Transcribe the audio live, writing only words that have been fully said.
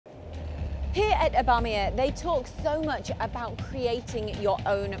Here at Ibarmia, they talk so much about creating your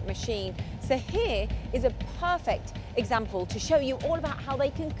own machine. So here is a perfect example to show you all about how they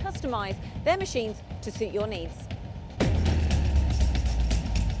can customize their machines to suit your needs.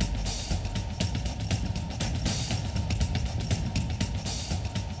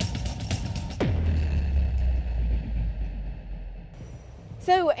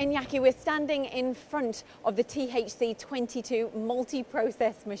 So, Ināki, we're standing in front of the THC22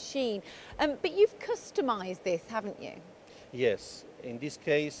 multi-process machine, but you've customised this, haven't you? Yes, in this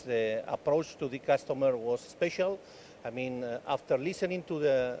case the approach to the customer was special. After listening to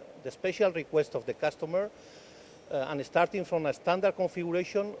the special request of the customer and starting from a standard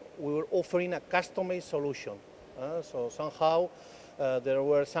configuration, we were offering a customized solution. So somehow there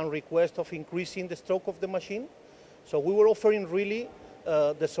were some requests of increasing the stroke of the machine. So we were offering really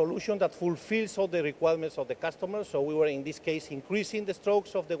the solution that fulfills all the requirements of the customer. So we were, in this case, increasing the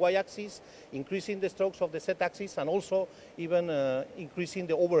strokes of the y-axis, increasing the strokes of the z-axis, and also even increasing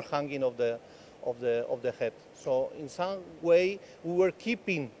the overhanging of the head. So in some way, we were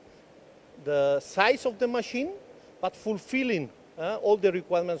keeping the size of the machine, but fulfilling all the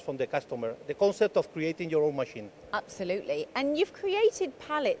requirements from the customer, the concept of creating your own machine. Absolutely. And you've created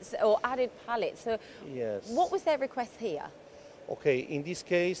pallets or added pallets. So yes. What was their request here? Okay, in this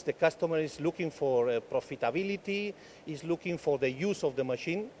case, the customer is looking for profitability, is looking for the use of the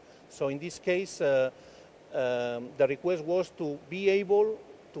machine. So in this case, the request was to be able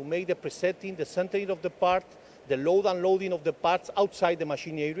to make the presetting, the centering of the part, the load and loading of the parts outside the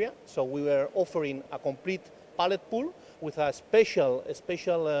machine area. So we were offering a complete pallet pool with a special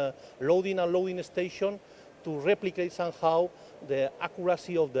loading and loading station to replicate somehow the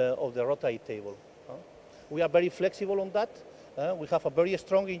accuracy of the rotary table. We are very flexible on that. We have a very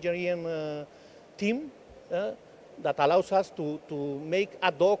strong engineering team that allows us to make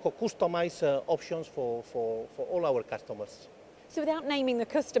ad hoc or customized options for all our customers. So without naming the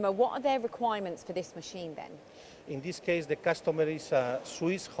customer, what are their requirements for this machine then? In this case, the customer is a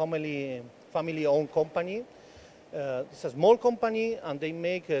Swiss family-owned company. It's a small company, and they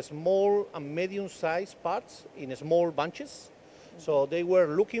make small and medium-sized parts in small bunches. So they were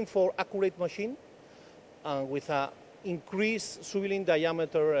looking for accurate machine and with a increased swiveling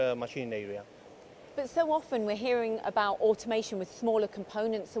diameter machine area. But so often we're hearing about automation with smaller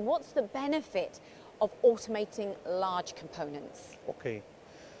components. So what's the benefit of automating large components? Okay,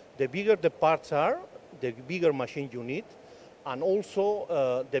 the bigger the parts are, the bigger machine you need, and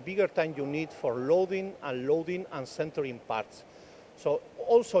also the bigger time you need for loading and centering parts. So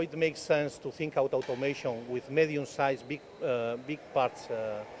also it makes sense to think out automation with medium-sized, big parts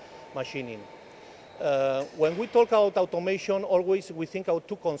machining. When we talk about automation, always we think about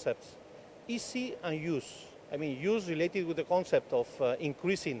two concepts, easy and use. Use related with the concept of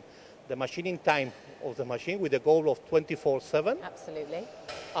increasing the machining time of the machine with the goal of 24/7. Absolutely.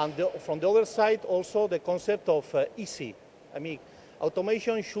 And from the other side, also the concept of easy.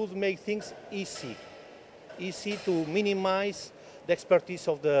 Automation should make things easy to minimize the expertise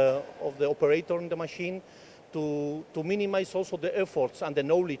of the operator in the machine, to minimize also the efforts and the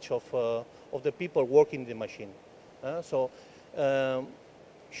knowledge of the people working in the machine.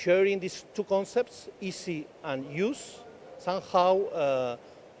 Sharing these two concepts, easy and use, somehow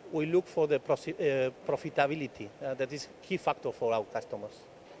we look for the profitability. That is a key factor for our customers.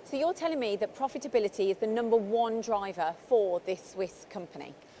 So you're telling me that profitability is the #1 driver for this Swiss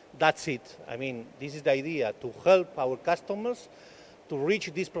company? That's it. This is the idea, to help our customers to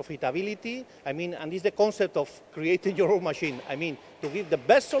reach this profitability. And this is the concept of creating your own machine. To give the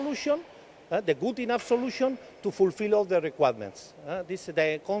best solution, the good enough solution to fulfill all the requirements. This is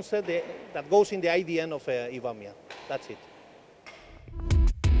the concept that goes in the IDN of Ibarmia. That's it.